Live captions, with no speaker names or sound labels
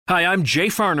Hi, I'm Jay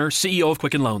Farner, CEO of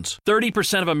Quicken Loans.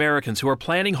 30% of Americans who are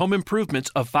planning home improvements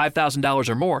of $5,000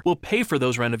 or more will pay for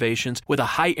those renovations with a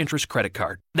high-interest credit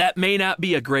card. That may not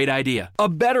be a great idea. A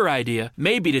better idea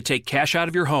may be to take cash out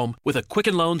of your home with a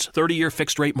Quicken Loans 30-year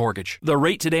fixed-rate mortgage. The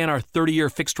rate today on our 30-year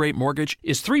fixed-rate mortgage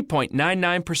is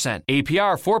 3.99%, APR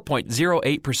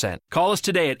 4.08%. Call us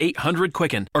today at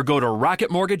 800-QUICKEN or go to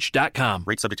rocketmortgage.com.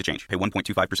 Rate subject to change. Pay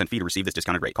 1.25% fee to receive this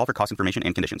discounted rate. Call for cost information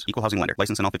and conditions. Equal housing lender.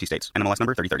 License in all 50 states. NMLS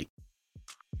number 3030.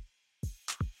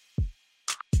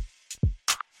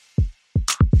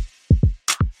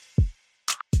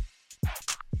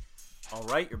 All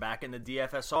right, you're back in the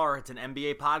DFSR. It's an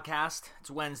NBA podcast. It's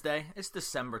Wednesday. It's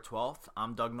December 12th.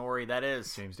 I'm Doug Norrie. That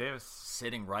is James Davis.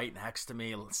 Sitting right next to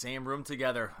me. Same room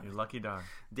together. You lucky dog.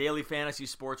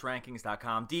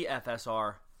 DailyFantasySportsRankings.com.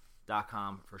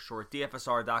 DFSR.com for short.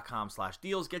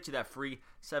 DFSR.com/deals. Get you that free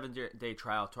 7-day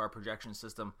trial to our projection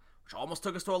system, which almost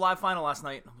took us to a live final last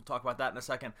night. We'll talk about that in a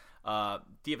second.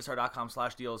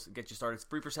 DFSR.com/deals. Get you started. It's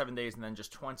free for 7 days and then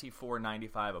just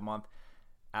 $24.95 a month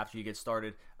after you get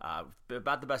started.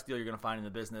 About the best deal you're going to find in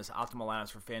the business. Optimal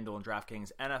lineups for FanDuel and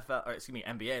DraftKings,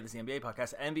 NBA. This is the NBA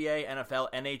podcast. NBA, NFL,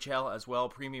 NHL as well.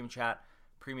 Premium chat,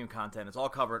 premium content. It's all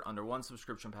covered under one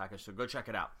subscription package, so go check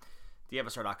it out.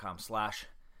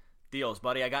 DFSR.com/deals.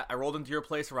 Buddy, I rolled into your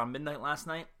place around midnight last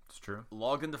night. It's true.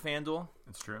 Logged into FanDuel.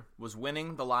 It's true. Was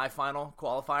winning the live final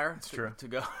qualifier. It's true. To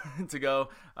go to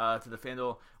the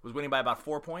FanDuel. Was winning by about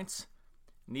 4 points.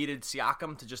 Needed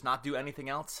Siakam to just not do anything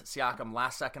else. Siakam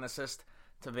last second assist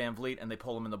to Van Vliet, and they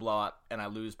pull him in the blowout, and I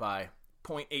lose by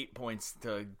 0.8 points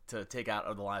to take out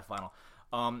of the live final.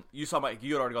 You had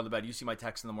already gone to bed. You see my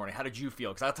text in the morning. How did you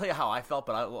feel? Because I'll tell you how I felt,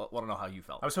 but I want to know how you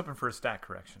felt. I was hoping for a stat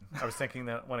correction. I was thinking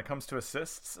that when it comes to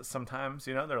assists, sometimes,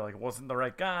 they're like, it wasn't the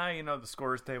right guy. The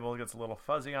scorer's table gets a little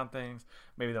fuzzy on things.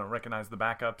 Maybe they don't recognize the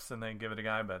backups and they give it a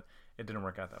guy, but it didn't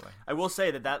work out that way. I will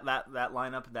say that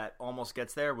lineup that almost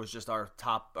gets there was just our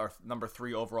number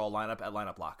 3 overall lineup at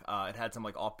Lineup Lock. It had some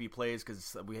offbeat plays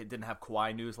because we didn't have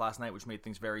Kawhi news last night, which made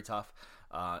things very tough.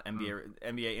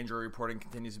 NBA injury reporting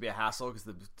continues to be a hassle because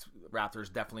the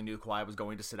Raptors definitely knew Kawhi was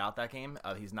going to sit out that game.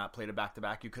 He's not played a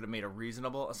back-to-back. You could have made a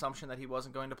reasonable assumption that he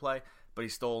wasn't going to play, but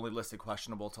he's still only listed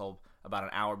questionable till about an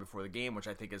hour before the game, which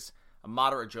I think is a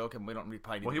moderate joke, and we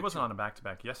probably need Well, he wasn't on a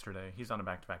back-to-back yesterday. He's on a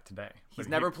back-to-back today. He's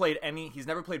never played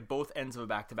both ends of a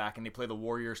back-to-back, and they play the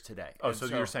Warriors today. Oh, so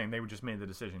you're saying they just made the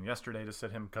decision yesterday to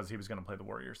sit him because he was going to play the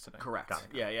Warriors today? Correct. Got it.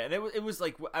 Yeah. And it was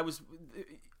like I was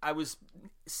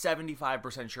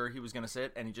 75% sure he was going to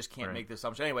sit, and he just can't make the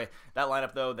assumption. Anyway, that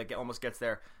lineup though that almost gets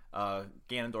there.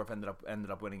 Ganondorf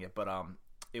ended up winning it, but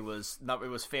it was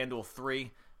FanDuel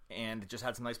 3. And it just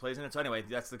had some nice plays in it. So anyway,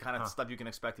 that's the kind of stuff you can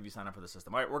expect if you sign up for the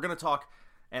system. All right, we're going to talk,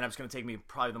 and it's going to take me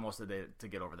probably the most of the day to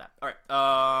get over that. All right,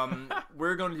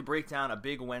 we're going to break down a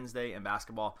big Wednesday in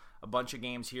basketball. A bunch of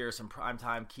games here, some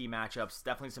primetime key matchups,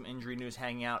 definitely some injury news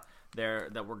hanging out there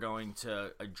that we're going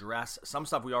to address. Some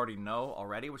stuff we already know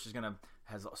already, which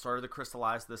has started to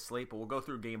crystallize this slate, but we'll go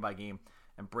through game by game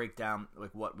and break down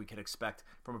what we could expect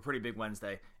from a pretty big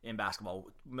Wednesday in basketball.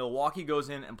 Milwaukee goes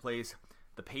in and plays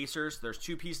the Pacers. There's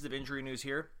 2 pieces of injury news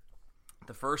here.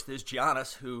 The first is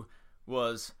Giannis, who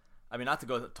was, not to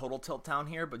go total tilt town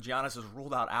here, but Giannis was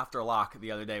ruled out after lock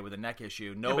the other day with a neck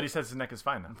issue. Yeah, but he says his neck is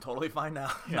fine now. Totally fine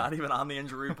now. Yeah. Not even on the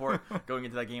injury report going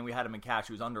into that game. We had him in catch.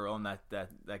 He was under own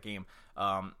that game.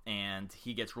 And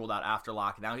he gets ruled out after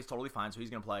lock. Now he's totally fine, so he's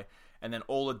going to play. And then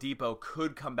Oladipo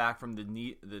could come back from the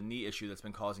knee issue that's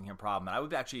been causing him problem. And I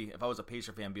would actually, if I was a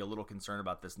Pacer fan, be a little concerned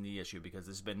about this knee issue because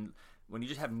there's been, when you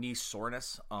just have knee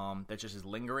soreness that just is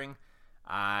lingering,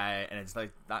 and it's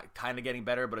like not kind of getting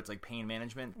better, but it's like pain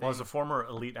management thing. Well, as a former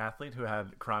elite athlete who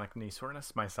had chronic knee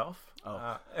soreness myself.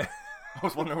 I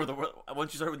was wondering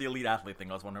once you started with the elite athlete thing,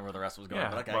 I was wondering where the rest was going.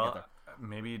 Yeah, but okay, well, I get there.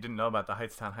 Maybe you didn't know about the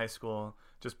Hightstown High School,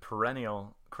 just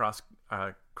perennial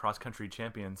cross-country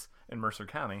champions in Mercer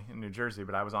County in New Jersey,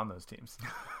 but I was on those teams.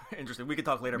 Interesting. We could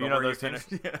talk later about where those you teams.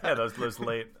 finished. Yeah, those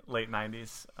late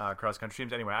 90s cross-country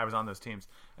teams. Anyway, I was on those teams,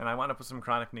 and I wound up with some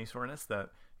chronic knee soreness that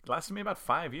lasted me about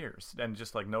 5 years, and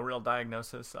just no real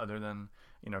diagnosis other than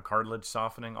cartilage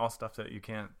softening, all stuff that you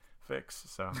can't fix.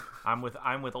 So I'm with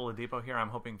Oladipo here. I'm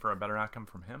hoping for a better outcome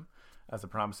from him as a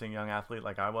promising young athlete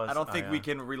like I was. I don't think we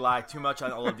can rely too much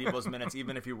on Oladipo's minutes,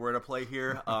 even if he were to play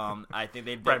here. I think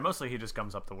they've right. Mostly he just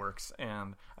comes up the works,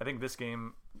 and I think this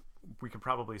game we could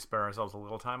probably spare ourselves a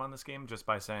little time on this game just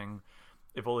by saying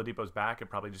if Oladipo's back, it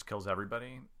probably just kills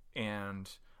everybody, and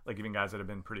even guys that have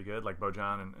been pretty good like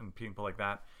Bojan and people like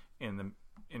that in the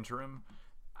interim.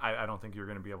 I don't think you're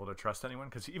going to be able to trust anyone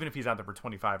because even if he's out there for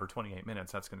 25 or 28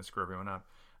 minutes, that's going to screw everyone up.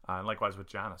 And likewise with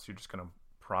Giannis, you're just going to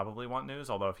probably want news.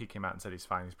 Although if he came out and said he's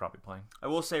fine, he's probably playing. I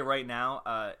will say right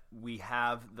now, we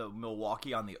have the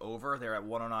Milwaukee on the over. They're at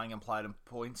 109 implied in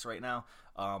points right now.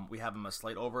 We have them a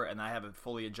slight over, and I have it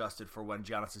fully adjusted for when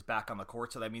Giannis is back on the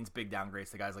court. So that means big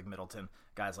downgrades to guys like Middleton,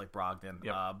 guys like Brogdon.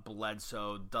 Yep.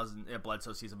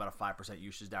 Bledsoe sees about a 5%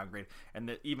 usage downgrade.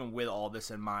 And even with all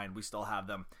this in mind, we still have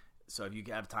them. So if you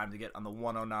have time to get on the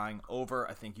 109 over,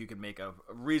 I think you can make a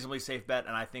reasonably safe bet.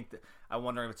 And I think that I'm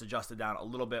wondering if it's adjusted down a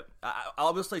little bit.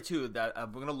 I'll just say too that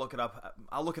we're going to look it up.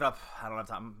 I'll look it up. I don't have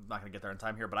time. I'm not going to get there in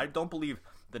time here, but I don't believe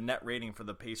the net rating for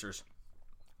the Pacers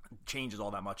changes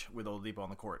all that much with Oladipo on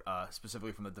the court,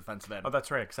 specifically from the defensive end. Oh,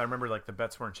 that's right. Because I remember like the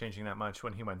bets weren't changing that much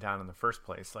when he went down in the first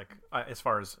place. Like as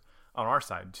far as on our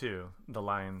side too, the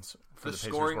lines for the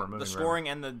Pacers were moving. The scoring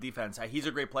and the defense. He's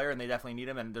a great player, and they definitely need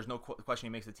him. And there's no question he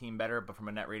makes the team better. But from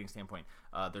a net rating standpoint,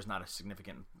 there's not a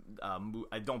significant.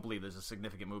 I don't believe there's a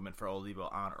significant movement for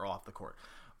Oladipo on or off the court.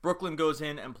 Brooklyn goes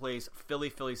in and plays Philly.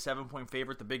 Philly's 7-point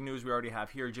favorite. The big news we already have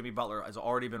here: Jimmy Butler has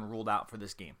already been ruled out for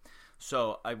this game.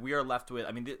 So we are left with.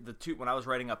 I mean, the two. When I was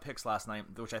writing up picks last night,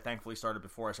 which I thankfully started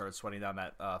before I started sweating down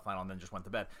that final, and then just went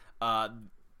to bed.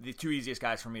 The two easiest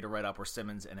guys for me to write up were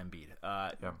Simmons and Embiid.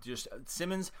 Just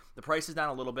Simmons, the price is down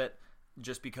a little bit,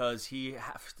 just because he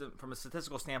has to, from a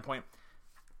statistical standpoint.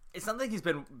 It's not like he's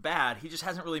been bad. He just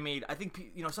hasn't really made. I think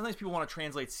sometimes people want to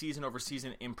translate season over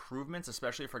season improvements,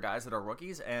 especially for guys that are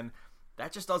rookies, and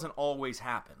that just doesn't always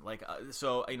happen. Like this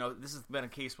has been a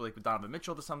case with Donovan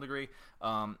Mitchell to some degree,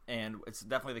 and it's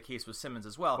definitely the case with Simmons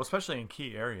as well. Especially in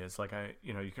key areas, like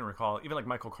you can recall even like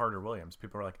Michael Carter Williams.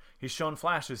 People are like, he's showing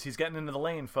flashes. He's getting into the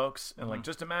lane, folks. And like,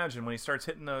 just imagine when he starts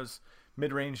hitting those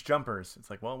mid-range jumpers. It's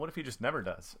like, well, what if he just never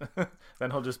does?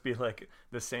 Then he'll just be like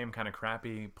the same kind of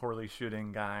crappy, poorly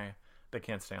shooting guy that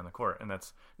can't stay on the court. And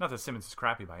that's not that Simmons is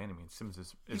crappy by any means. Simmons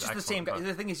is he's just excellent, the same guy.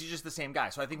 The thing is, he's just the same guy.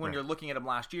 So I think when you're looking at him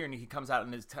last year and he comes out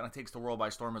and kind of takes the world by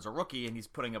storm as a rookie, and he's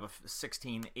putting up a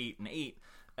 16, 8, and 8,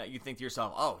 you think to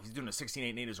yourself, oh, he's doing a 16, 8,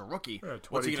 and 8 as a rookie.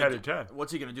 What's he going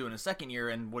to do in his second year?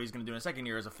 And what he's going to do in his second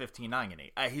year is a 15, 9, and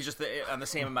 8. He's just on the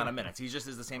same amount of minutes. He just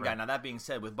is the same guy. Now, that being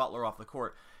said, with Butler off the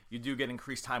court, you do get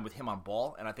increased time with him on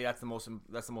ball, and I think that's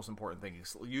the most important thing.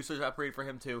 Usage upgrade for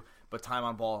him too, but time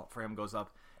on ball for him goes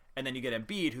up. And then you get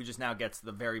Embiid, who just now gets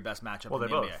the very best matchup in the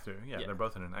NBA. Well, they both do. Yeah, they're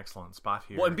both in an excellent spot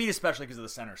here. Well, Embiid especially because of the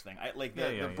centers thing.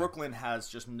 Brooklyn has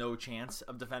just no chance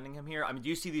of defending him here. I mean, do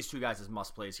you see these two guys as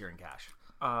must-plays here in cash?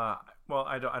 Well,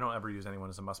 I don't ever use anyone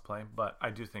as a must-play, but I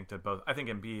do think that both... I think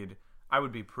Embiid... I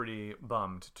would be pretty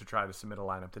bummed to try to submit a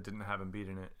lineup that didn't have Embiid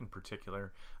in it in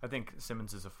particular. I think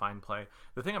Simmons is a fine play.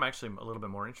 The thing I'm actually a little bit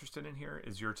more interested in here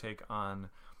is your take on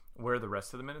where the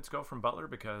rest of the minutes go from Butler,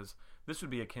 because this would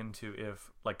be akin to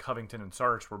if like Covington and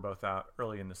Sarge were both out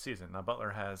early in the season. Now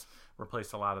Butler has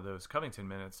replaced a lot of those Covington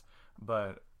minutes,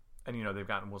 and they've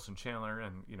gotten Wilson Chandler,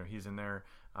 and he's in there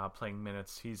playing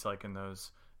minutes. He's like in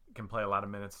those, can play a lot of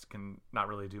minutes, can not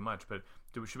really do much, but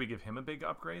should we give him a big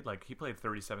upgrade? Like, he played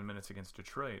 37 minutes against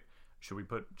Detroit. Should we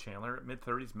put Chandler at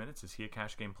mid-30s minutes? Is he a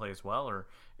cash game play as well? Or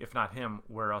if not him,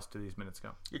 where else do these minutes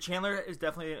go? Chandler is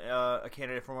definitely a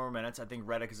candidate for more minutes. I think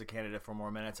Redick is a candidate for more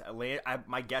minutes.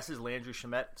 My guess is Landry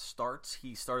Shamet starts.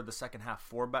 He started the second half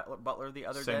for Butler the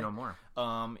other day. Say no more.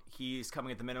 He's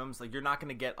coming at the minimums. Like, you're not going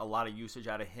to get a lot of usage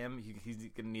out of him. He's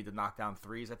going to need to knock down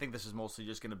threes. I think this is mostly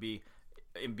just going to be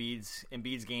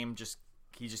Embiid's game.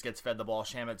 He just gets fed the ball.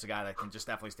 Shamet's a guy that can just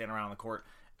definitely stand around on the court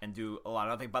and do a lot.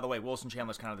 I think, by the way, Wilson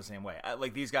Chandler's kind of the same way.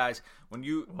 Like these guys, when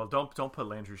you don't put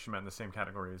Landry Shamet in the same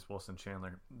category as Wilson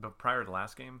Chandler. But prior to the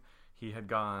last game, he had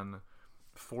gone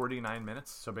 49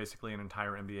 minutes, so basically an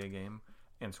entire NBA game,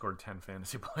 and scored 10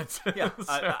 fantasy points. Yeah,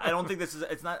 so, I don't think this is.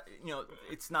 It's not.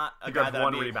 It's not a he guy grabbed that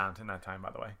one rebound in that time.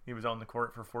 By the way, he was on the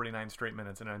court for 49 straight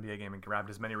minutes in an NBA game and grabbed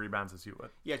as many rebounds as you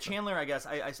would. Yeah, Chandler. I guess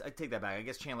I take that back. I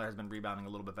guess Chandler has been rebounding a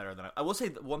little bit better than I will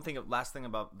say. Last thing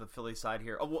about the Philly side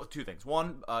here. Two things.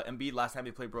 One, Embiid last time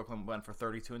he played Brooklyn went for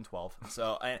 32 and 12.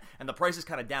 So and the price is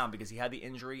kind of down because he had the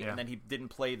injury and then he didn't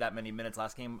play that many minutes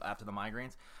last game after the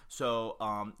migraines.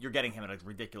 So you're getting him at a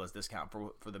ridiculous discount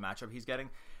for the matchup he's getting.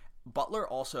 Butler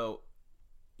also.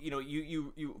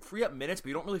 You free up minutes, but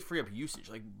you don't really free up usage.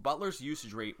 Like Butler's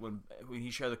usage rate when he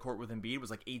shared the court with Embiid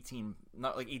was like 18%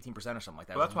 or something like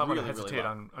that. Well, that's why I'm going to hesitate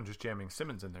on just jamming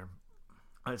Simmons in there.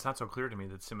 It's not so clear to me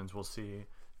that Simmons will see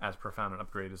as profound an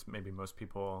upgrade as maybe most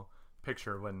people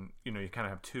picture when you kind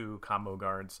of have two combo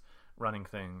guards running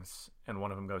things and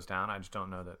one of them goes down. I just don't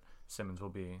know that Simmons will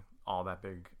be all that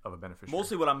big of a beneficiary.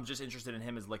 Mostly what I'm just interested in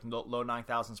him is like low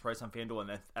 9,000s price on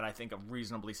FanDuel and I think a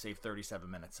reasonably safe 37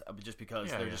 minutes just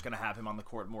because they're just going to have him on the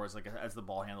court more as the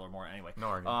ball handler more anyway. No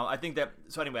argument. I think that,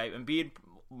 so anyway, Embiid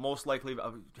most likely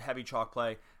a heavy chalk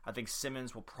play. I think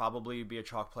Simmons will probably be a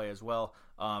chalk play as well.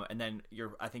 And then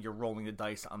I think you're rolling the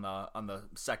dice on the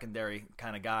secondary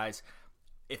kind of guys.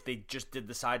 If they just did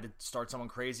decide to start someone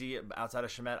crazy outside of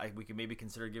Shamet, we could maybe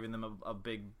consider giving them a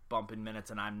big bump in minutes,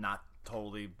 and I'm not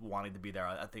totally wanting to be there.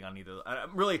 I think on either.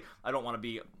 I don't want to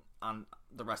be on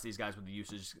the rest of these guys with the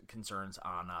usage concerns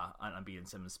on B and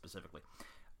Simmons specifically.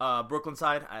 Brooklyn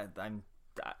side, I'm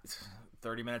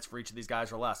 30 minutes for each of these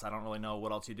guys or less. I don't really know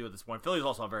what else you do at this point. Philly's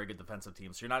also a very good defensive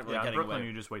team, so you're not really getting Brooklyn, away.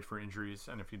 you just wait for injuries,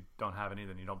 and if you don't have any,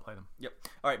 then you don't play them. Yep.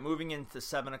 All right, moving into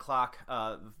 7 o'clock,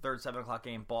 the third 7 o'clock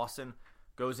game, Boston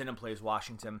goes in and plays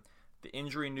Washington. The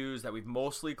injury news that we've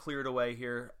mostly cleared away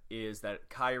here is that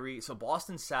Kyrie. So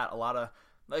Boston sat a lot of.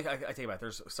 I take it back.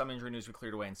 There's some injury news we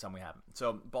cleared away and some we haven't.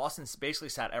 So Boston basically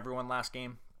sat everyone last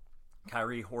game.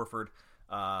 Kyrie, Horford,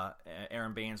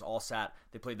 Aaron Baines all sat.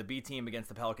 They played the B team against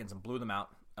the Pelicans and blew them out.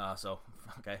 So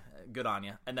okay, good on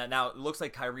you. And then now it looks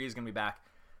like Kyrie is going to be back,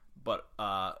 but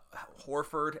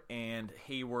Horford and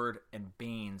Hayward and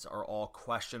Baines are all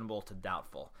questionable to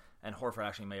doubtful. And Horford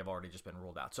actually may have already just been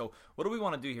ruled out. So what do we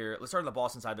want to do here? Let's start on the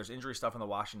Boston side. There's injury stuff on the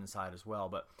Washington side as well.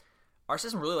 But our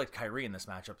system really liked Kyrie in this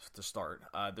matchup to start.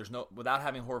 Without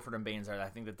having Horford and Baines there, I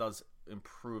think that does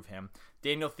improve him.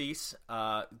 Daniel Theis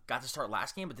got to start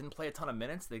last game but didn't play a ton of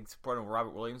minutes. They brought in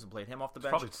Robert Williams and played him off the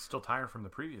bench. Probably still tired from the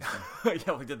previous game.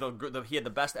 Yeah, we did he had the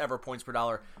best ever points per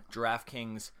dollar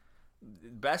DraftKings.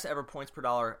 Best ever points per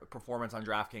dollar performance on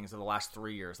DraftKings of the last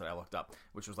 3 years that I looked up,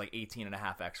 which was like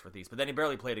 18.5x for Theis. But then he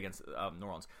barely played against New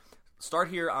Orleans. Start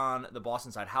here on the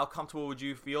Boston side. How comfortable would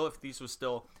you feel if Theis was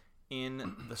still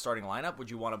in the starting lineup? Would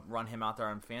you want to run him out there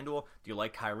on FanDuel? Do you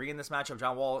like Kyrie in this matchup?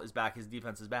 John Wall is back. His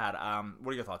defense is bad.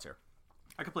 What are your thoughts here?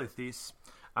 I could play Theis.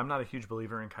 I'm not a huge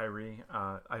believer in Kyrie.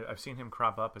 I've seen him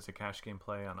crop up as a cash game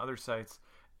play on other sites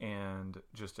and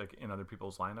just like in other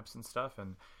people's lineups and stuff.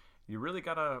 And you really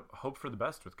got to hope for the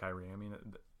best with Kyrie. I mean,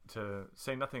 to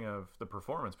say nothing of the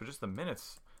performance, but just the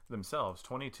minutes themselves,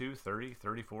 22, 30,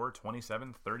 34,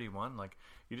 27, 31. Like,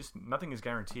 nothing is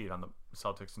guaranteed on the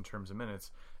Celtics in terms of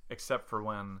minutes, except for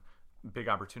when big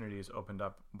opportunities opened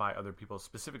up by other people,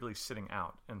 specifically sitting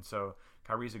out. And so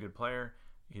Kyrie's a good player.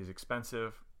 He's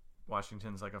expensive.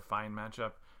 Washington's like a fine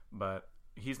matchup, but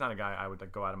he's not a guy I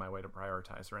would go out of my way to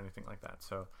prioritize or anything like that.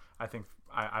 So I think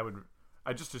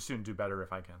I'd just as soon do better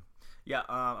if I can. Yeah,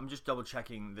 I'm just double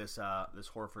checking this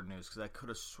Horford news because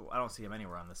I don't see him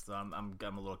anywhere on this. So I'm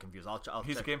a little confused.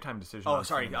 He's check. a game time decision. Oh,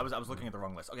 sorry, I was looking at the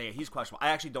wrong list. Okay, yeah, he's questionable. I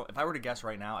actually don't. If I were to guess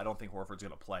right now, I don't think Horford's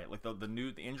going to play. Like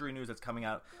the injury news that's coming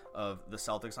out of the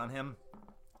Celtics on him,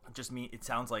 it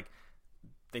sounds like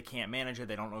they can't manage it.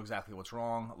 They don't know exactly what's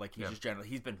wrong. Like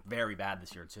he's been very bad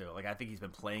this year too. Like I think he's been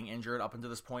playing injured up until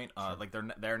this point. Sure. Like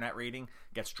their net rating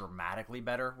gets dramatically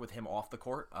better with him off the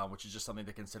court, which is just something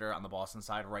to consider on the Boston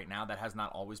side right now. That has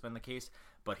not always been the case,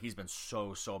 but he's been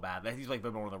so bad. He's like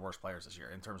been one of the worst players this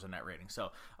year in terms of net rating.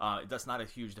 So that's not a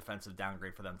huge defensive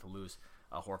downgrade for them to lose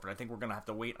Horford. I think we're going to have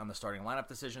to wait on the starting lineup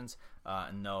decisions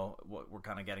and know what we're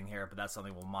kind of getting here, but that's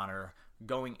something we'll monitor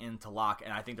going into lock,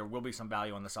 and I think there will be some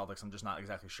value on the Celtics. I'm just not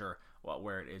exactly sure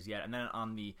where it is yet. And then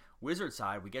on the Wizards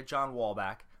side, we get John Wall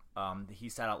back. He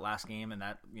sat out last game, and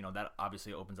that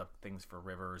obviously opens up things for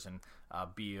Rivers and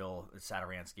Beal,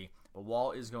 Satoransky. But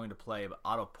Wall is going to play, but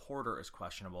Otto Porter is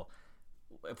questionable.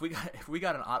 If we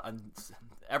got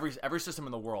every system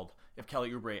in the world, if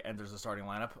Kelly Oubre enters the starting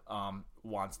lineup,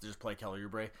 wants to just play Kelly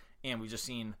Oubre, and we've just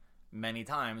seen many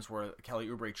times where Kelly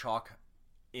Oubre chalk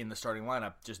in the starting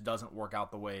lineup just doesn't work out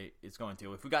the way it's going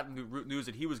to. If we got news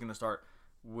that he was going to start,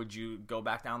 would you go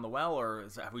back down the well, or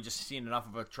have we just seen enough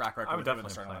of a track record? I would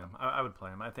definitely play him. I would play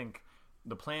him. I think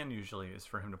the plan usually is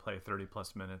for him to play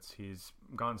 30-plus minutes. He's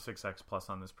gone 6x plus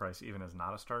on this price, even as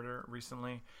not a starter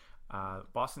recently.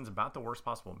 Boston's about the worst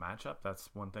possible matchup. That's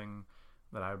one thing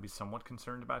that I would be somewhat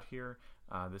concerned about here.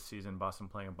 This season, Boston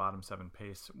playing a bottom 7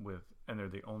 pace and they're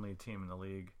the only team in the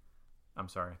league. I'm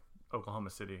sorry, Oklahoma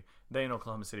City. They and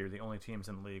Oklahoma City are the only teams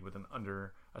in the league with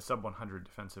a sub 100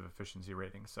 defensive efficiency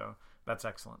rating. So that's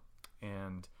excellent.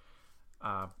 And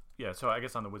so I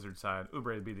guess on the Wizards side,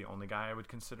 Oubre would be the only guy I would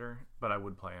consider, but I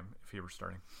would play him if he were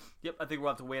starting. Yep, I think we'll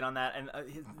have to wait on that, and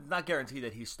it's not guaranteed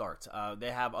that he starts.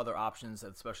 They have other options,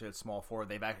 especially at small forward.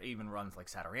 They've even run like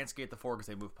Satoransky at the 4 because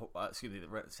they move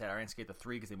Satoransky at the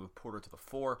 3 because they move Porter to the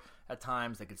 4 at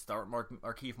times. They could start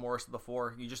Markieff Morris to the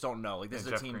 4. You just don't know. Like this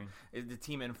is a team, the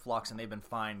team in flux, and they've been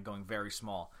fine going very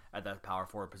small at that power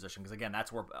forward position because again,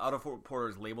 that's where Otto Porter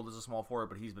is labeled as a small forward,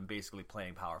 but he's been basically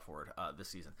playing power forward this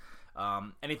season.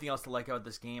 Anything else to like about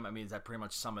this game? I mean, does that pretty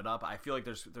much sum it up? I feel like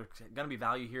there's going to be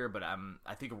value here, but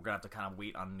I think we're going to have to kind of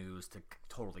wait on news to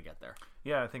totally get there.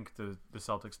 Yeah, I think the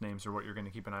Celtics names are what you're going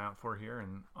to keep an eye out for here.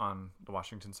 And on the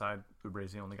Washington side,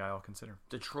 Oubre's the only guy I'll consider.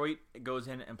 Detroit goes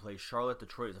in and plays Charlotte.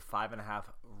 Detroit is a 5.5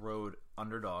 road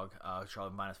underdog.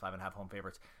 Charlotte minus 5.5 home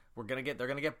favorites. They're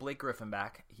gonna get Blake Griffin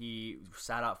back. He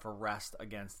sat out for rest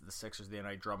against the Sixers the other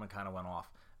night. Drummond kind of went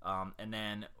off. And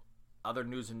then other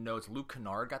news and notes: Luke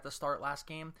Kennard got the start last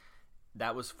game.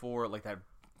 That was for like that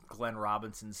Glenn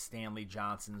Robinson, Stanley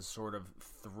Johnson sort of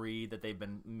three that they've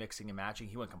been mixing and matching.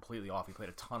 He went completely off. He played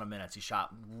a ton of minutes. He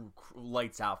shot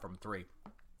lights out from three.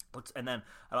 And then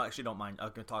I don't mind. I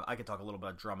can talk a little bit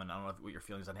about Drummond. I don't know what your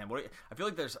feelings on him. I feel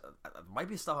like there's might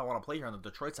be stuff I want to play here on the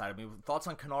Detroit side. I mean, thoughts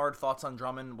on Kennard, thoughts on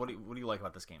Drummond. What do you like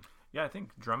about this game? Yeah, I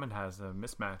think Drummond has a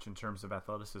mismatch in terms of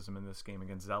athleticism in this game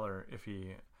against Zeller. If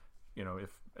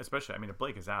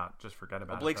Blake is out, just forget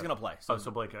about it. Blake's going to play. So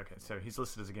Blake, okay. So he's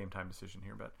listed as a game time decision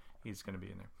here, but he's going to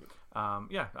be in there.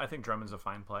 Yeah, I think Drummond's a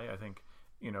fine play. I think,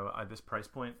 at this price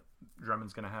point,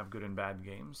 Drummond's going to have good and bad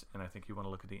games, and I think you want to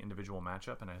look at the individual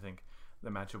matchup, and I think the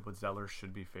matchup with Zeller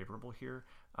should be favorable here.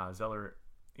 Zeller,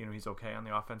 he's okay on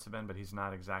the offensive end, but he's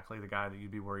not exactly the guy that you'd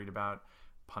be worried about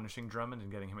punishing Drummond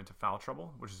and getting him into foul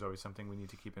trouble, which is always something we need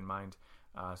to keep in mind.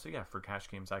 So yeah, for cash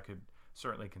games, I could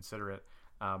certainly consider it.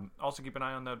 Also keep an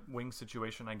eye on the wing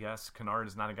situation, I guess. Kennard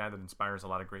is not a guy that inspires a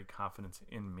lot of great confidence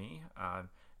in me.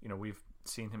 We've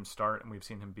seen him start and we've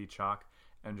seen him be chalk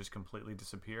and just completely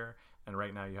disappear. And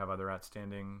right now you have other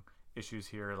outstanding issues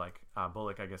here, like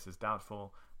Bullock, I guess, is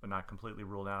doubtful, but not completely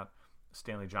ruled out.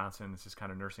 Stanley Johnson is just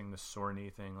kind of nursing this sore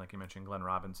knee thing, like you mentioned, Glenn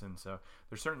Robinson. So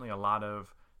there's certainly a lot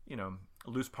of,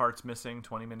 loose parts missing,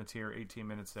 20 minutes here, 18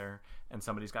 minutes there, and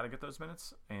somebody's got to get those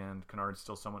minutes. And Kennard's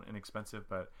still somewhat inexpensive,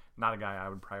 but not a guy I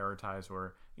would prioritize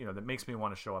or, that makes me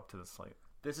want to show up to the slate.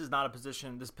 This is not a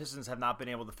position. This Pistons have not been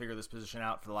able to figure this position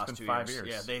out for the last 2 5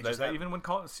 years. Yeah, even when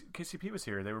KCP was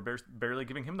here, they were barely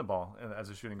giving him the ball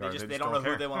as a shooting guard. They don't know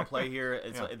who they want to play here.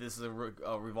 This is a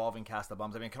revolving cast of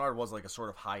bums. I mean, Kennard was like a sort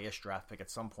of high-ish draft pick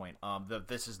at some point.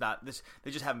 They just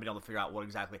haven't been able to figure out what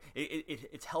exactly.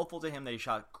 It's helpful to him that he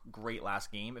shot great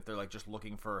last game. If they're like just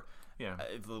looking for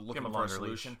if they're looking for a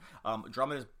solution.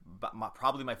 Drummond is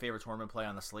probably my favorite tournament play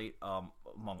on the slate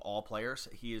among all players.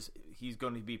 He's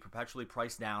going to be perpetually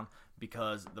priced down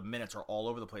because the minutes are all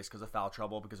over the place because of foul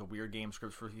trouble, because of weird game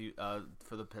scripts for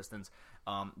the Pistons.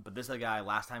 But this is a guy,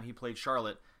 last time he played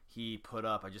Charlotte, he put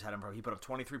up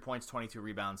 23 points, 22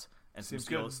 rebounds, and some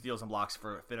steals and blocks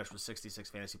for a finish with 66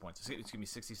 fantasy points.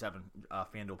 67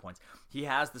 FanDuel points. He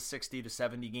has the 60 to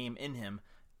 70 game in him.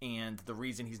 And the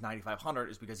reason he's 9,500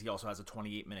 is because he also has a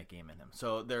 28-minute game in him.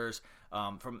 So there's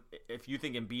if you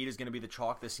think Embiid is going to be the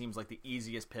chalk, this seems like the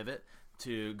easiest pivot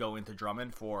to go into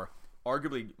Drummond for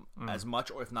arguably as much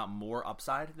or if not more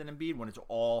upside than Embiid when it's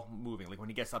all moving. Like when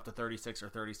he gets up to 36 or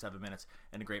 37 minutes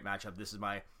in a great matchup, this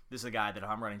is a guy that if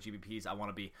I'm running GBPs, I want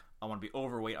to be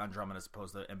overweight on Drummond as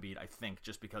opposed to Embiid. I think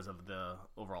just because of the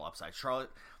overall upside.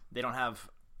 Charlotte, they don't have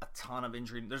a ton of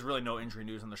injury. There's really no injury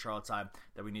news on the Charlotte side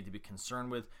that we need to be concerned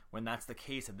with. When that's the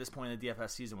case at this point in the DFS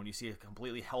season, when you see a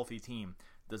completely healthy team,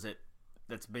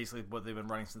 that's basically what they've been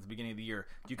running since the beginning of the year.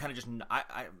 Do you kind of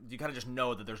just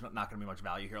know that there's not going to be much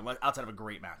value here outside of a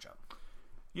great matchup?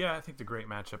 Yeah, I think the great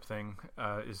matchup thing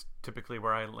is typically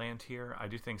where I land here. I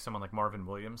do think someone like Marvin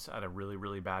Williams at a really,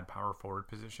 really bad power forward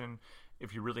position,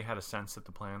 if you really had a sense that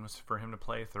the plan was for him to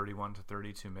play 31 to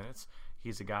 32 minutes,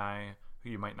 he's a guy who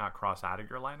you might not cross out of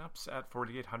your lineups at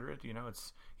 4,800.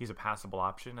 He's a passable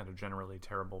option at a generally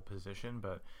terrible position.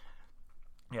 But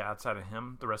yeah, outside of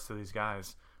him, the rest of these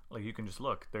guys, like you can just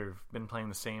look, they've been playing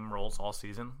the same roles all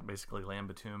season, basically Lamb,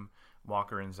 Batum,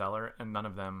 Walker, and Zeller, and none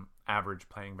of them average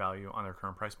playing value on their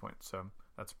current price point. So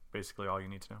that's basically all you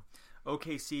need to know.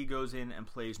 OKC goes in and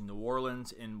plays New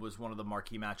Orleans and was one of the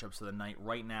marquee matchups of the night.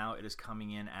 Right now, it is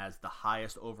coming in as the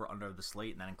highest over-under of the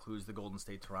slate, and that includes the Golden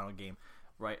State-Toronto game.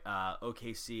 Right,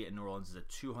 OKC and New Orleans is a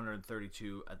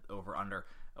 232 over-under,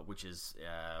 which is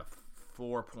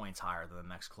 4 points higher than the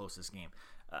next closest game.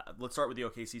 Let's start with the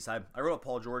OKC side. I wrote up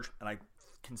Paul George, and I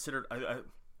considered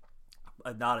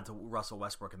I nodded to Russell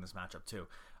Westbrook in this matchup too.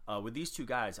 With these two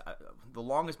guys, the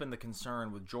long has been the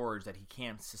concern with George that he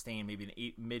can't sustain maybe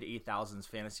an mid-8,000s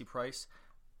fantasy price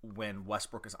when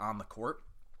Westbrook is on the court.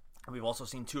 And we've also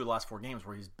seen 2 of the last 4 games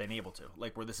where he's been able to,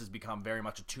 like where this has become very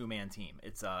much a 2-man team.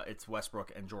 It's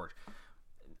Westbrook and George.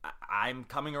 I'm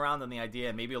coming around on the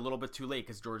idea, maybe a little bit too late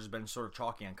because George has been sort of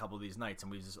chalky on a couple of these nights,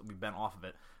 and we've been off of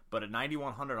it. But at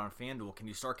 9,100 on FanDuel, can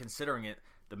you start considering it?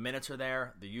 The minutes are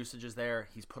there, the usage is there.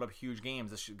 He's put up huge games.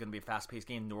 This is going to be a fast-paced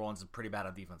game. New Orleans is pretty bad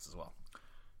on defense as well.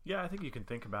 Yeah, I think you can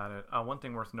think about it. One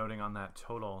thing worth noting on that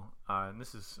total, and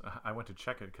this is, I went to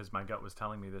check it because my gut was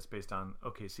telling me this based on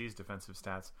OKC's defensive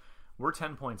stats. We're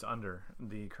 10 points under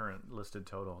the current listed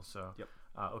total. So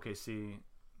OKC,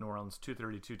 New Orleans,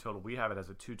 232 total. We have it as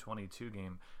a 222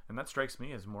 game. And that strikes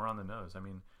me as more on the nose. I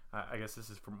mean, I guess this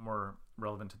is more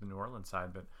relevant to the New Orleans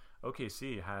side, but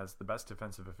OKC has the best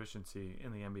defensive efficiency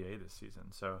in the NBA this season.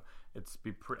 So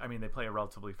they play a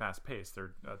relatively fast pace.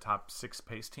 They're a top 6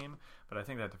 pace team, but I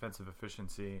think that defensive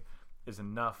efficiency is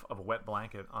enough of a wet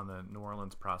blanket on the New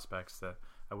Orleans prospects that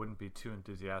I wouldn't be too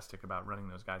enthusiastic about running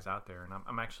those guys out there. And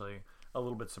I'm actually a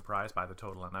little bit surprised by the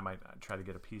total, and I might try to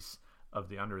get a piece of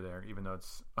the under there, even though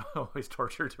it's always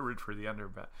torture to root for the under,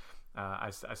 but I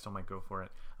still might go for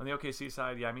it. On the OKC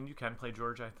side, yeah, I mean, you can play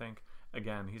George, I think.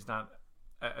 Again, he's not,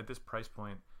 at this price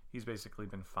point, he's basically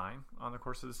been fine on the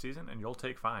course of the season, and you'll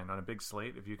take fine on a big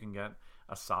slate. If you can get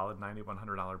a solid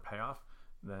 $9,100 payoff,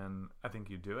 then I think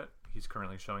you do it. He's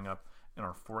currently showing up in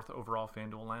our 4th overall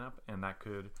FanDuel lineup, and that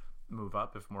could move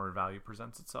up if more value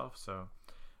presents itself. So,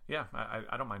 yeah,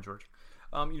 I don't mind George.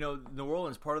 New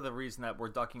Orleans, part of the reason that we're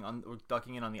ducking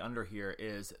in on the under here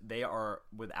is they are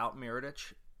without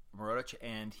Mirotic,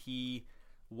 and he,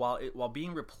 while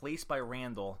being replaced by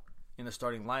Randall in the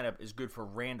starting lineup, is good for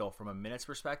Randall from a minutes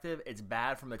perspective. It's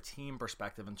bad from a team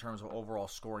perspective in terms of overall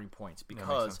scoring points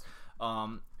because,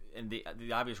 and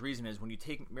the obvious reason is when you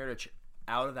take Mirotic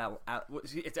out of that,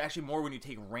 it's actually more when you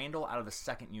take Randall out of the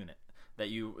second unit. That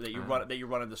you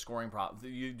run into scoring problems.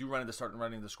 You do start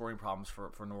running into scoring problems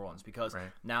for New Orleans because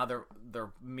now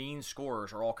their main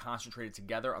scorers are all concentrated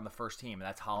together on the first team, and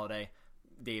that's Holiday,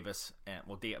 Davis, and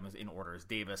in order is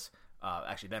Davis,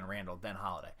 actually then Randall, then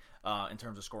Holiday in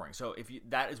terms of scoring. So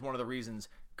that is one of the reasons,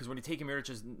 because when you take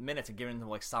Mirotic's minutes and give it to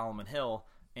like Solomon Hill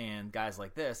and guys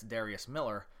like this, Darius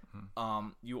Miller,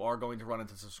 you are going to run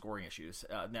into some scoring issues.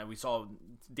 Now, we saw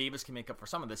Davis can make up for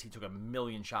some of this. He took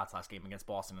 1,000,000 shots last game against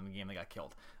Boston in the game they got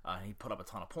killed. And he put up a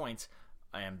ton of points.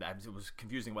 And it was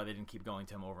confusing why they didn't keep going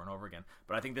to him over and over again.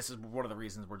 But I think this is one of the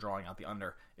reasons we're drawing out the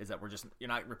under, is that you're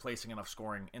not replacing enough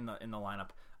scoring in the lineup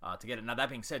to get it. Now, that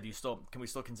being said, can we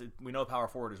still consider, we know power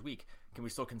forward is weak. Can we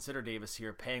still consider Davis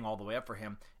here, paying all the way up for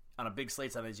him on a big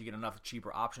slate? Sometimes you get enough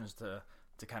cheaper options to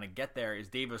kind of get there.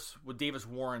 Would Davis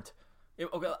warrant?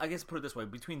 Okay, I guess put it this way: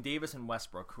 between Davis and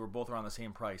Westbrook, who are both around the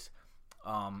same price,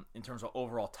 in terms of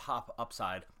overall top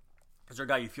upside, is there a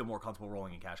guy you feel more comfortable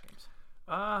rolling in cash games?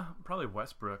 Probably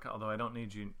Westbrook. Although I don't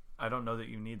know that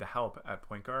you need the help at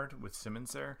point guard with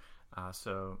Simmons there.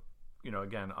 So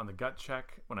again, on the gut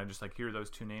check, when I just hear those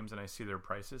two names and I see their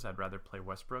prices, I'd rather play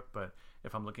Westbrook. But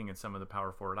if I'm looking at some of the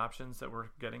power forward options that we're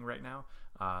getting right now,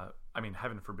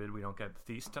 heaven forbid we don't get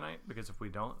Thies tonight, because if we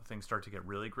don't, things start to get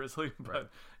really grisly. But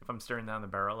if I'm staring down the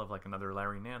barrel of another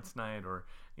Larry Nance night or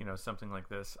something like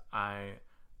this, I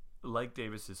like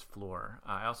Davis's floor.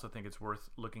 I also think it's worth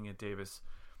looking at Davis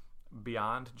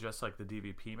beyond just the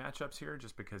DVP matchups here,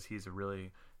 just because he's a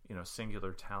really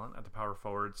singular talent at the power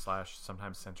forward /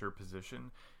 sometimes center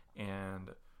position, and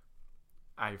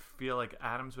I feel like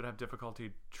Adams would have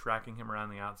difficulty tracking him around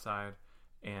the outside,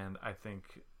 and I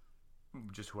think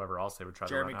just whoever else they would try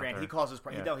Jeremy to run Grant, out there. he causes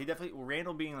he definitely,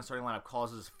 Randall being in the starting lineup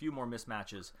causes a few more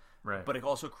mismatches, but it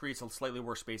also creates a slightly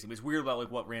worse spacing. It's weird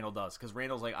about what Randall does, because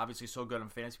Randall's obviously so good in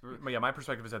fantasy. But yeah, my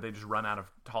perspective is that they just run out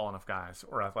of tall enough guys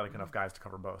or athletic enough guys to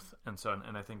cover both, and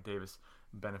I think Davis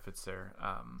benefits there.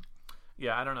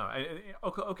 Yeah, I don't know.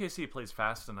 OKC plays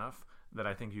fast enough that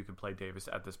I think you can play Davis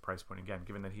at this price point again,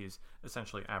 given that he's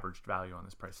essentially averaged value on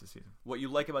this price this season. What you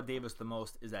like about Davis the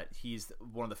most is that he's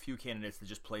one of the few candidates to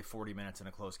just play 40 minutes in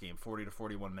a close game, 40 to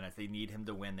 41 minutes. They need him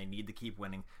to win. They need to keep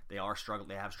winning. They have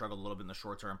struggled a little bit in the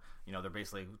short term. They're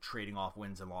basically trading off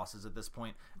wins and losses at this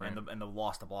point. Right. And the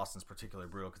loss to Boston's particularly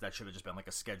brutal, because that should have just been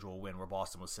a schedule win where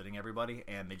Boston was sitting everybody,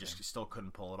 and they just still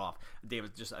couldn't pull it off.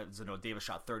 Davis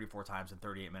shot 34 times in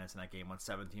 38 minutes in that game, went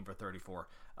 17 for 34,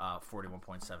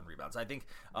 41.7 rebounds. I think,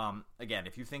 again,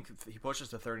 if you think he pushes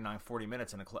to 39, 40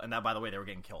 minutes and that, by the way, they were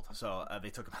getting killed. So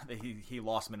he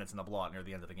lost minutes in the blowout near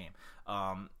the end of the game.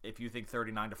 If you think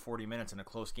 39 to 40 minutes in a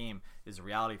close game is a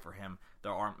reality for him,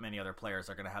 there aren't many other players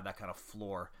that are going to have that kind of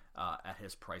floor at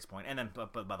his price point. And then,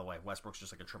 but by the way, Westbrook's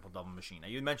just a triple-double machine. Now,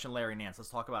 you mentioned Larry Nance. Let's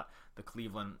talk about the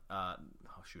Cleveland. I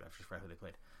just forgot who they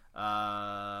played.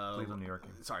 Cleveland, New York.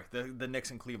 Sorry, the Knicks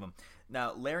in Cleveland.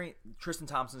 Now, Tristan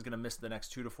Thompson's going to miss the next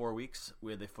 2 to 4 weeks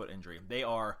with a foot injury. They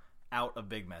are out of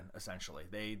big men, essentially.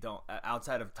 They don't,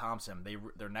 outside of Thompson,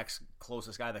 their next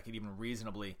closest guy that could even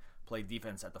reasonably play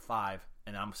defense at the 5,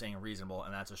 and I'm saying reasonable,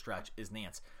 and that's a stretch, is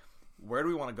Nance. Where do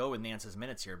we want to go with Nance's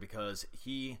minutes here? Because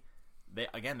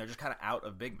they're just kind of out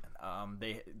of big men.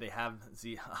 They have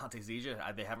Ante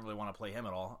Zija. They haven't really want to play him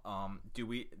at all. Do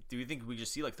you think we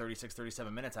just see like 36,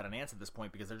 37 minutes out of Nance at this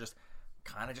point because they're just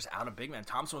kind of just out of big men?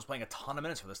 Thompson was playing a ton of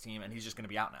minutes for this team, and he's just going to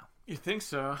be out now. You think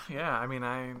so? Yeah. I mean,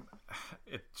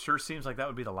 it sure seems like that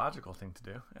would be the logical thing to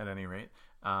do at any rate.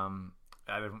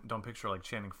 I don't picture like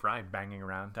Channing Frye banging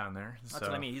around down there. That's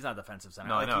what I mean. He's not a defensive center.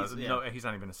 No, like no, he's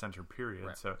not even a center. Period.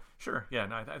 Right. So sure, yeah.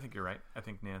 No, I think you're right. I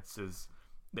think Nance is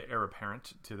the heir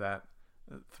apparent to that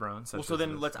throne. Well, so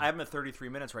then I have him at 33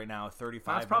 minutes right now.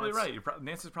 35. That's probably right.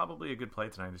 Nance is probably a good play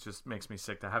tonight. It just makes me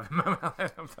sick to have him.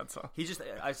 That's all.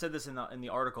 I said this in the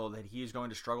article that he is going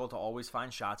to struggle to always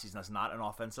find shots. He's not an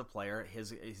offensive player.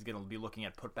 He's going to be looking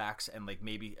at putbacks and like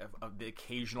maybe the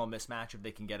occasional mismatch if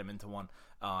they can get him into one.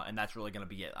 And that's really going to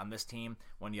be it on this team.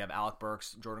 When you have Alec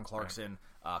Burks, Jordan Clarkson,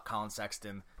 Colin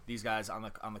Sexton, these guys on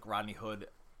the Rodney Hood.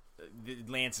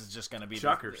 Lance is just going to be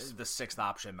the sixth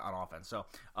option on offense. So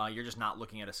you're just not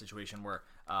looking at a situation where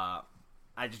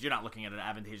you're not looking at an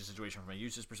advantageous situation from a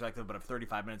usage perspective. But if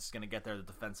 35 minutes is going to get there, the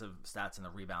defensive stats and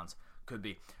the rebounds could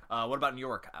be. What about New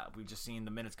York? We've just seen the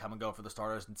minutes come and go for the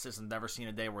starters. And Sisson's never seen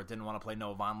a day where it didn't want to play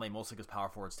Noah Vonleh, mostly because power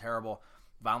forward's terrible.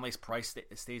 Vonleh's price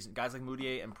stays. Guys like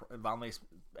Moutier and Vonleh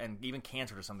and even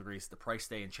Cantor to some degree, the price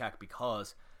stay in check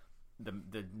because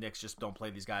the Knicks just don't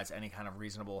play these guys any kind of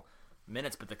reasonable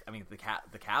minutes. But the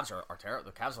Cavs are terrible.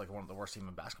 The Cavs are like one of the worst teams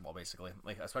in basketball, basically,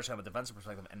 like especially on a defensive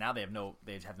perspective. And now they have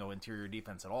no interior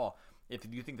defense at all. If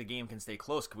you think the game can stay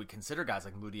close, could we consider guys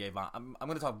like Moutier? I'm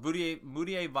going to talk Moutier,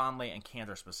 Vonleh, and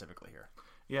Cantor specifically here.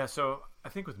 Yeah, so I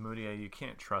think with Moutier, you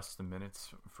can't trust the minutes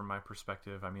from my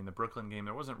perspective. I mean, the Brooklyn game,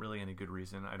 there wasn't really any good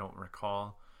reason. I don't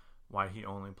recall why he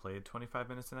only played 25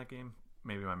 minutes in that game.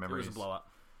 Maybe my memory was a blowout.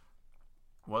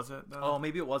 Was it though? Oh,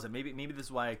 maybe it wasn't. Maybe this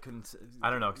is why I couldn't. I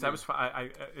don't know because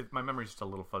my memory's just a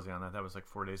little fuzzy on that. That was like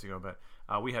 4 days ago. But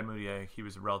we had Moutier. He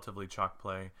was a relatively chalk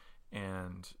play,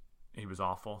 and he was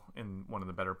awful in one of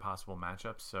the better possible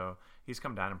matchups. So he's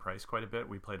come down in price quite a bit.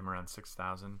 We played him around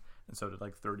 6,000, and so did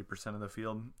like 30% of the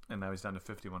field, and now he's down to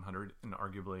 5,100 in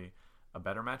arguably a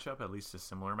better matchup, at least a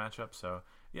similar matchup. So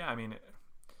yeah, I mean,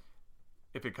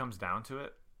 if it comes down to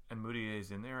it, and Moutier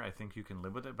is in there, I think you can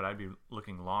live with it, but I'd be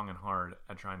looking long and hard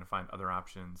at trying to find other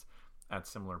options at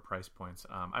similar price points.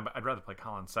 I'd rather play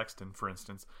Colin Sexton, for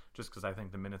instance, just because I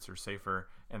think the minutes are safer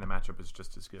and the matchup is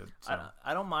just as good. So.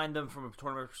 I don't mind them from a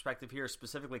tournament perspective here,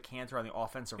 specifically Cantor on the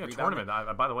offensive rebound.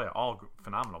 Tournament, by the way, all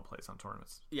phenomenal plays on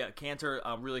tournaments. Yeah, Cantor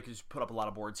really could just put up a lot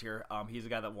of boards here. He's a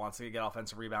guy that wants to get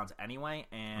offensive rebounds anyway,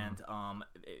 and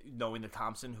knowing that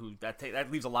Thompson, who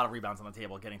that leaves a lot of rebounds on the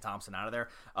table, getting Thompson out of there.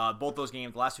 Both those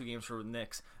games, the last two games for the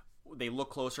Knicks, they look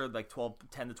closer, like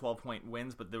 10 to 12 point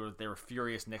wins, but they were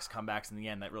furious Knicks comebacks in the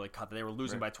end that really cut. They were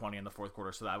losing by 20 in the fourth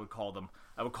quarter, so I would call them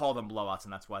blowouts,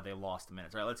 and that's why they lost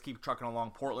minutes. All right, let's keep trucking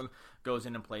along. Portland goes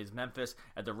in and plays Memphis.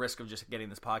 At the risk of just getting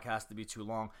this podcast to be too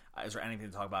long, is there anything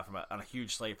to talk about on a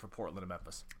huge slate for Portland and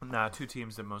Memphis? Nah, two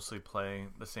teams that mostly play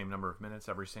the same number of minutes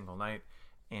every single night,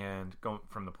 and going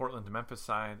from the Portland to Memphis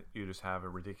side, you just have a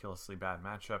ridiculously bad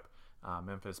matchup.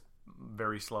 Memphis,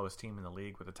 very slowest team in the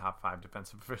league with a top 5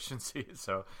 defensive efficiency,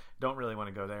 so don't really want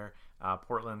to go there.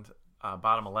 Portland,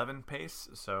 bottom 11 pace,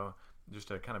 so just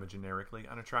a kind of a generically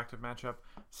unattractive matchup.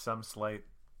 Some slight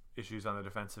issues on the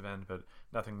defensive end, but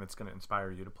nothing that's going to inspire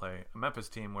you to play a Memphis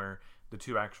team where the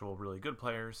two actual really good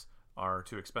players are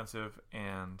too expensive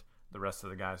and the rest of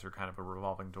the guys are kind of a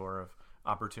revolving door of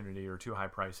opportunity or too high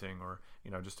pricing or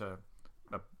just a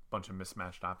bunch of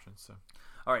mismatched options. So.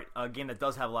 All right, a game that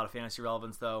does have a lot of fantasy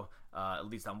relevance, though, at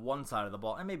least on one side of the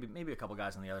ball, and maybe a couple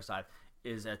guys on the other side,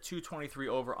 is a 223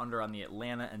 over-under on the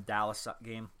Atlanta and Dallas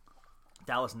game.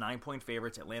 Dallas 9-point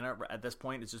favorites. Atlanta, at this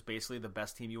point, is just basically the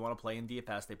best team you want to play in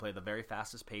DFS. They play the very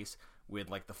fastest pace with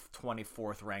like the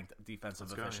 24th ranked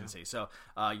defensive efficiency. Yeah. So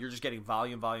you're just getting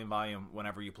volume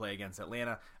whenever you play against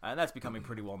Atlanta, and that's becoming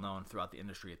pretty well known throughout the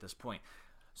industry at this point.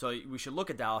 So we should look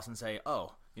at Dallas and say,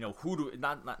 who do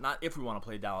not if we want to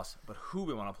play Dallas, but who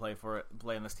we want to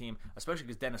play in this team, especially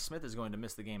because Dennis Smith is going to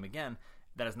miss the game again.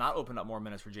 That has not opened up more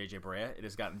minutes for J.J. Barea. It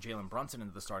has gotten Jalen Brunson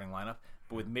into the starting lineup,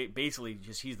 but with basically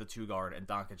just he's the 2 guard and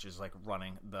Doncic is like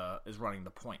running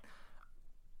the point.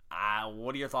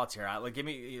 What are your thoughts here? Give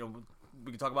me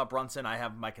we can talk about Brunson. I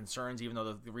have my concerns, even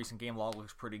though the recent game log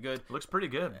looks pretty good. Looks pretty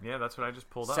good. Yeah, that's what I just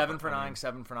pulled up. 7 for 9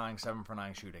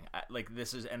 shooting.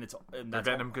 They're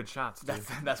getting him good shots.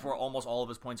 That's where almost all of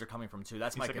his points are coming from too.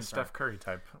 That's He's my like concern. A Steph Curry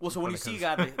type. Well, so when you see a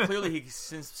guy that clearly he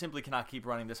simply cannot keep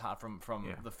running this hot from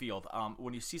the field.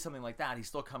 When you see something like that, he's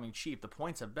still coming cheap. The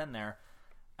points have been there.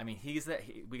 I mean,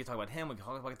 we could talk about him. We could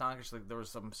talk about Doncic. Like, there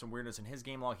was some weirdness in his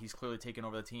game log. He's clearly taken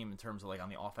over the team in terms of like on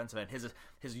the offensive end.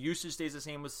 His usage stays the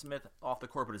same with Smith off the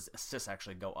court, but his assists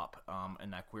actually go up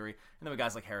in that query. And then with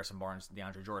guys like Harrison Barnes,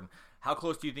 DeAndre Jordan. How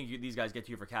close do you think these guys get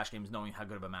to you for cash games, knowing how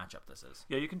good of a matchup this is?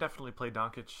 Yeah, you can definitely play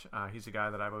Doncic. He's a guy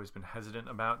that I've always been hesitant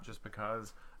about, just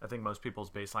because I think most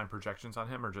people's baseline projections on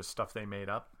him are just stuff they made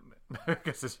up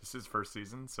because it's just his first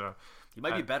season. So he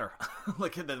might be better,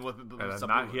 like than with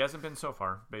he hasn't been so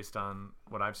far, based on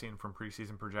what I've seen from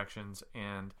preseason projections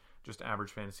and just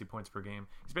average fantasy points per game.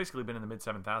 He's basically been in the mid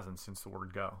 7,000s since the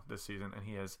word go this season, and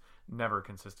he has never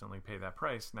consistently paid that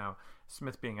price. Now,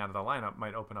 Smith being out of the lineup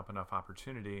might open up enough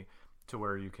opportunity to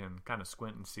where you can kind of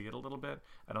squint and see it a little bit.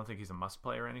 I don't think he's a must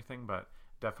play or anything, but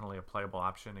definitely a playable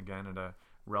option, again, at a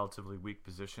relatively weak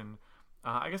position.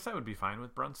 I guess I would be fine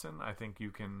with Brunson. I think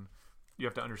you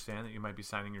have to understand that you might be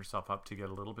signing yourself up to get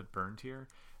a little bit burned here.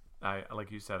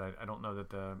 Like you said, I don't know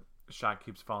that the shot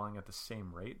keeps falling at the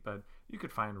same rate, but you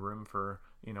could find room for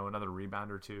another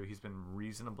rebound or two. He's been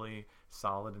reasonably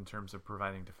solid in terms of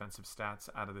providing defensive stats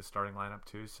out of the starting lineup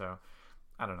too, so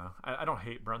I don't know. I don't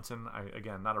hate Brunson.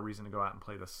 Again, not a reason to go out and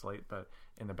play the slate, but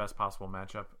in the best possible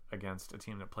matchup against a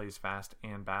team that plays fast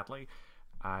and badly,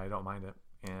 I don't mind it.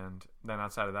 And then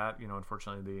outside of that,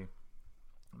 unfortunately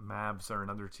the Mavs are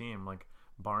another team. Like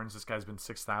Barnes, this guy's been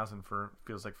 6,000 for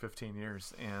feels like 15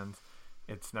 years, and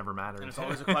it's never mattered. And it's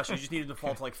always a question. You just need him to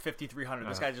fall to like 5,300.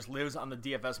 This guy just lives on the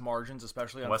DFS margins,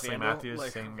 especially on Wesley FanDuel.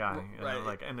 Matthews, same guy.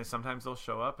 Right. And sometimes they'll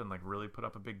show up and like really put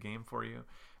up a big game for you.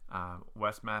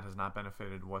 Wes Matt has not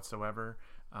benefited whatsoever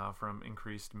from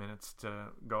increased minutes to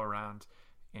go around,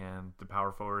 and the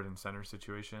power forward and center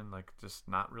situation, like, just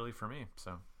not really for me.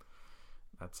 So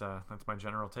that's my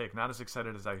general take. Not as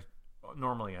excited as I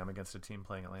normally am against a team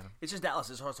playing Atlanta. It's just Dallas.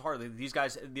 It's hard. These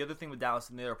guys. The other thing with Dallas,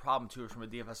 and the other problem too, from a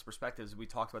DFS perspective, is we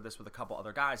talked about this with a couple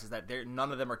other guys, is that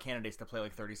none of them are candidates to play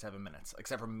like 37 minutes,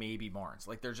 except for maybe Barnes.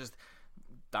 Like they're just.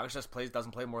 Doncic just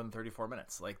doesn't play more than 34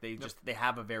 minutes. Like they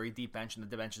have a very deep bench, and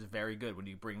the bench is very good. When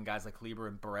you bring in guys like Kleber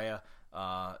and Barea,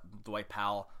 Dwight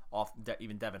Powell,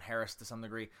 even Devin Harris to some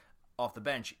degree, off the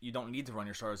bench, you don't need to run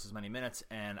your starters as many minutes,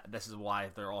 and this is why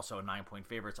they're also 9-point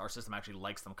favorites. Our system actually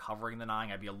likes them covering the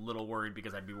 9. I'd be a little worried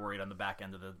because I'd be worried on the back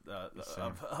end of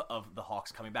the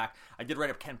Hawks coming back. I did write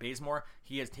up Kent Bazemore.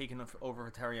 He has taken over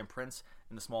Taurean Prince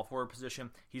in the small forward position.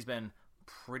 He's been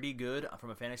pretty good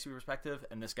from a fantasy perspective,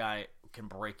 and this guy can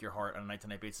break your heart on a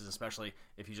night-to-night basis, especially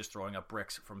if he's just throwing up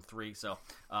bricks from 3. So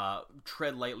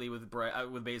tread lightly with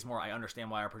Bazemore. I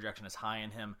understand why our projection is high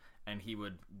in him, and he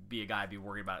would be a guy I'd be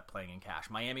worried about playing in cash.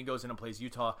 Miami goes in and plays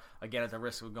Utah, again at the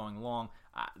risk of going long.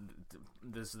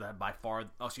 This is by far,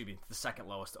 the second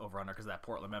lowest over-under, because that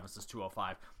Portland-Memphis is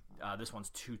 205. This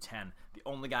one's 210. The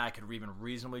only guy I could even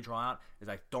reasonably draw out is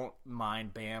I don't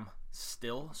mind Bam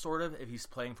still, sort of, if he's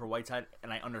playing for Whiteside,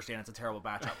 and I understand it's a terrible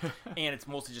matchup. And it's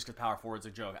mostly just because power forward's a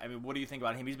joke. I mean, what do you think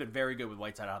about him? He's been very good with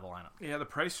Whiteside out of the lineup. Yeah, the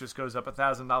price just goes up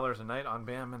 $1,000 a night on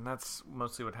Bam, and that's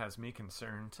mostly what has me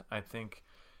concerned. I think,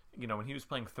 when he was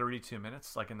playing 32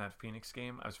 minutes, like in that Phoenix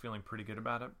game, I was feeling pretty good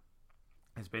about it.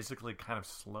 He's basically kind of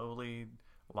slowly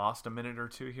lost a minute or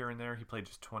two here and there. He played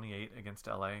just 28 against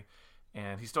LA.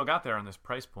 And he still got there on this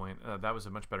price point. That was a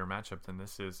much better matchup than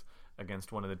this is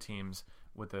against one of the teams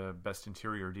with the best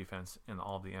interior defense in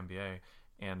all of the NBA.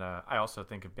 And I also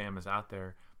think if Bam is out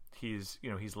there, he's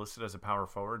listed as a power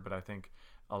forward, but I think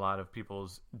a lot of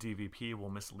people's DVP will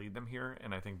mislead them here.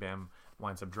 And I think Bam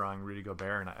winds up drawing Rudy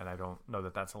Gobert, and I don't know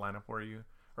that that's a lineup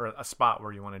or a spot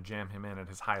where you want to jam him in at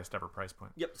his highest ever price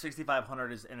point. Yep,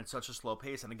 6,500 is, and it's such a slow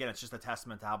pace. And again, it's just a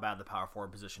testament to how bad the power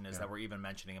forward position is that we're even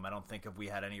mentioning him. I don't think if we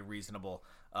had a reasonable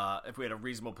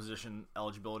position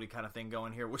eligibility kind of thing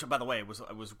going here, which by the way, it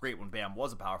was great when Bam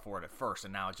was a power forward at first,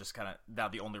 and now it's just now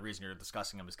the only reason you're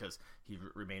discussing him is because he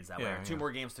remains that way. 2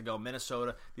 more games to go.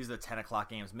 Minnesota, these are the 10 o'clock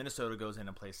games. Minnesota goes in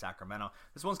and plays Sacramento.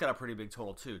 This one's got a pretty big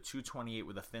total too, 228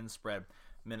 with a thin spread.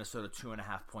 Minnesota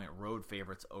 2.5-point road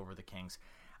favorites over the Kings.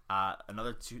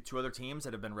 Another two other teams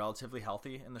that have been relatively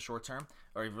healthy in the short term,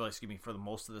 or really, for the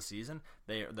most of the season,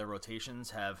 their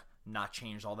rotations have not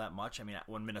changed all that much. I mean,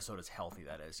 when Minnesota's healthy,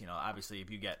 that is. Obviously,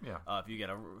 if you get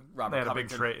a Robert they had Covington, a big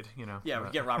trade. If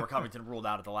you get Robert Covington ruled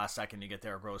out at the last second, you get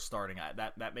Derrick Rose starting.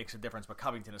 That makes a difference. But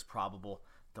Covington is probable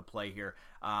to play here.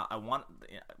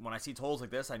 When I see totals like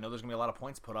this, I know there's gonna be a lot of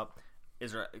points put up.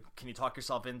 Can you talk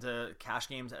yourself into cash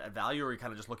games at value, or are you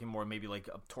kind of just looking more maybe like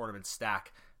a tournament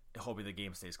stack, hoping the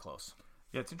game stays close?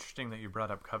 Yeah, it's interesting that you brought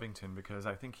up Covington, because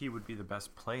I think he would be the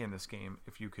best play in this game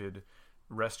if you could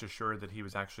rest assured that he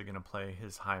was actually going to play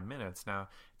his high minutes. Now,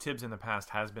 Tibbs in the past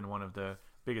has been one of the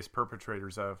biggest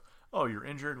perpetrators of, oh, you're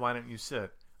injured, why don't you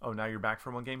sit? oh, now you're back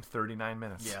for one game, 39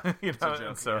 minutes. Yeah, you know, joke,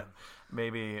 and so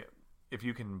maybe if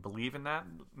you can believe in that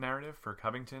narrative for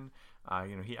Covington,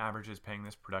 he averages paying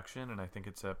this production, and I think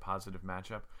it's a positive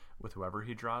matchup with whoever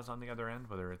he draws on the other end,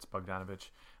 whether it's Bogdanovich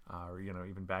or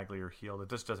even Bagley or Hield. It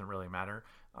just doesn't really matter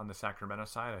on the Sacramento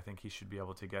side. I think he should be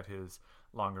able to get his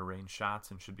longer range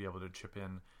shots and should be able to chip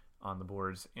in on the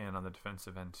boards and on the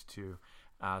defensive end too.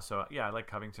 So I like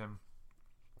Covington.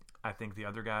 I think the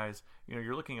other guys,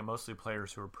 you're looking at mostly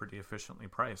players who are pretty efficiently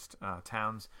priced.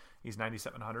 Towns, he's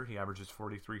 9,700. He averages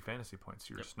 43 fantasy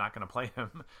points. You're just not going to play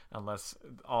him unless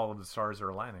all of the stars are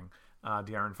aligning.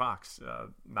 De'Aaron Fox,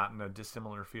 not in a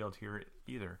dissimilar field here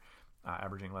either,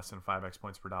 averaging less than 5x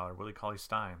points per dollar. Willie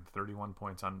Cauley-Stein, 31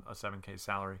 points on a 7K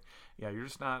salary. Yeah,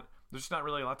 there's just not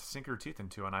really a lot to sink your teeth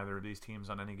into on either of these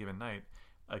teams on any given night,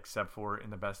 except for in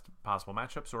the best possible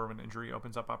matchups or when injury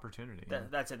opens up opportunity.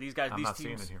 That's it. These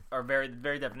teams are very,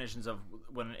 very definitions of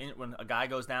when a guy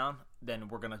goes down, then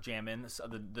we're going to jam in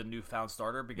the newfound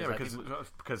starter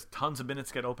because tons of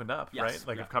minutes get opened up, right?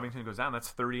 Like if Covington goes down, that's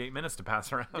 38 minutes to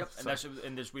pass around. Yep,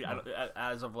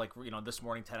 as of this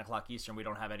morning, 10 o'clock Eastern, we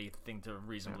don't have anything to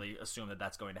reasonably assume that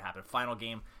that's going to happen. Final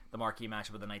game, the marquee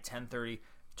matchup of the night, 10:30.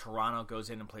 Toronto goes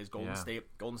in and plays Golden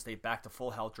State. Golden State back to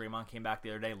full health. Draymond came back the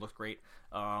other day, looked great.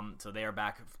 So they are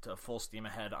back to full steam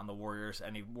ahead on the Warriors.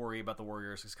 Any worry about the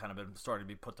Warriors has kind of been starting to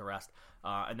be put to rest.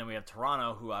 And then we have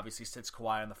Toronto, who obviously sits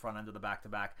Kawhi on the front end of the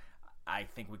back-to-back. I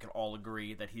think we can all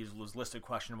agree that he was listed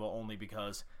questionable only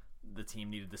because the team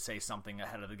needed to say something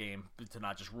ahead of the game to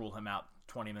not just rule him out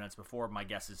 20 minutes before. My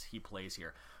guess is he plays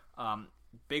here.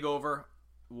 Big over.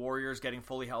 Warriors getting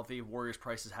fully healthy. Warriors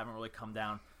prices haven't really come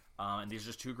down. And these are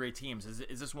just two great teams.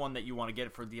 Is this one that you want to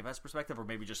get for DFS perspective, or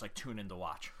maybe just like tune in to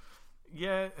watch?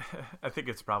 Yeah, I think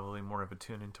it's probably more of a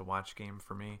tune in to watch game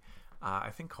for me.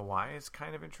 I think Kawhi is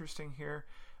kind of interesting here.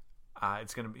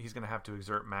 He's gonna have to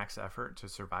exert max effort to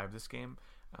survive this game,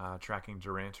 tracking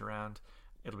Durant around.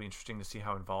 It'll be interesting to see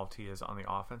how involved he is on the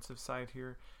offensive side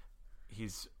here.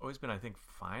 He's always been, I think,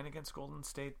 fine against Golden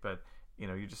State, but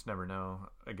you just never know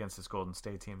against this Golden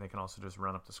State team. They can also just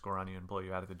run up the score on you and blow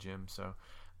you out of the gym. So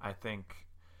I think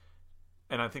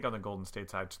on the Golden State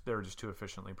side, they're just too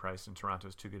efficiently priced, and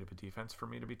Toronto's too good of a defense for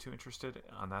me to be too interested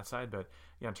on that side. But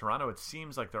yeah, in Toronto, it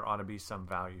seems like there ought to be some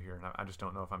value here, and I just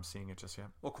don't know if I'm seeing it just yet.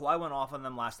 Well, Kawhi went off on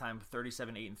them last time,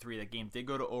 37-8-3. That game did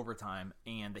go to overtime,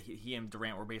 and he and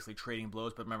Durant were basically trading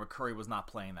blows. But remember, Curry was not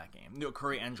playing that game. No,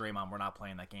 Curry and Draymond were not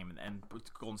playing that game, and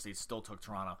Golden State still took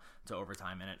Toronto to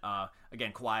overtime in it.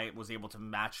 Again, Kawhi was able to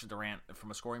match Durant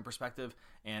from a scoring perspective,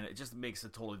 and it just makes a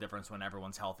totally difference when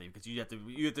everyone's healthy, because you have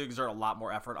to exert a lot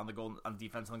more effort on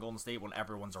defense on the Golden State when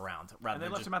everyone's around. And they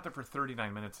left him out there for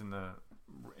 39 minutes in the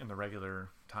regular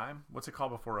time. What's it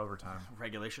called before overtime?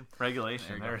 Regulation.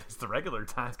 There it is. The regular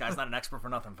time. This guy's not an expert for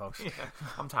nothing, folks. Yeah.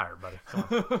 I'm tired, buddy. Come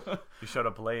on. You showed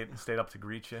up late and stayed up to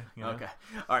greet you. Okay.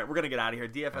 All right, we're going to get out of here.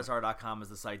 DFSR.com is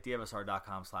the site.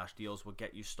 DFSR.com/deals will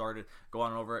get you started. Go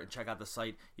on over and check out the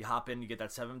site. You hop in, you get that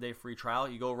 7-day free trial.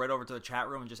 You go right over to the chat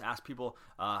room and just ask people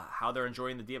how they're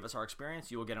enjoying the DFSR experience.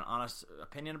 You will get an honest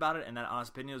opinion about it, and that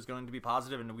honest opinion is going to be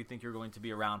positive, and we think you're going to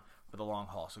be around for the long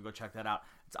haul. So go check that out.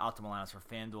 It's optimal analysis for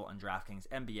FanDuel and DraftKings,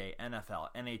 NBA, NFL,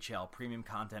 NHL, premium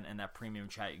content, and that premium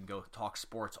chat. You can go talk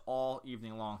sports all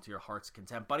evening long to your heart's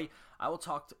content, buddy. I'm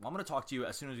going to talk to you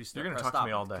as soon as we start. You're going to talk to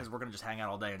me all day, because we're going to just hang out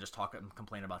all day and just talk and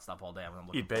complain about stuff all day. I'm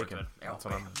eat bacon. That's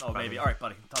what I'm maybe. All right,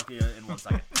 buddy. Talk to you in 1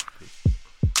 second.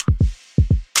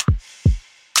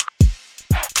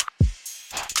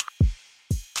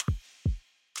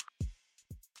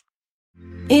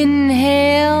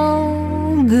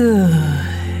 Inhale, good.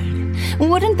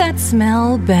 Wouldn't that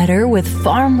smell better with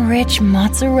farm-rich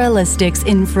mozzarella sticks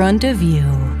in front of you?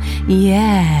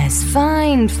 Yes,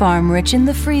 find farm-rich in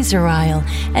the freezer aisle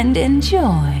and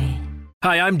enjoy.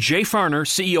 Hi, I'm Jay Farner,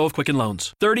 CEO of Quicken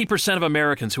Loans. 30% of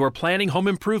Americans who are planning home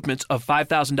improvements of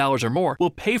 $5,000 or more will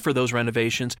pay for those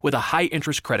renovations with a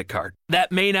high-interest credit card.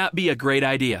 That may not be a great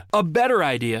idea. A better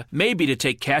idea may be to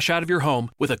take cash out of your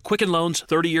home with a Quicken Loans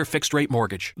 30-year fixed-rate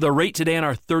mortgage. The rate today on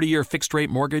our 30-year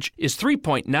fixed-rate mortgage is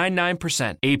 3.99%,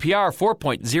 APR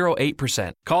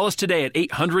 4.08%. Call us today at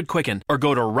 800-QUICKEN or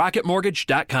go to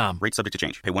rocketmortgage.com. Rate subject to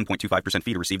change. Pay 1.25%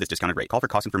 fee to receive this discounted rate. Call for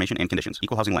cost information and conditions.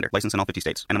 Equal housing lender. License in all 50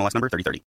 states. NMLS number 3030.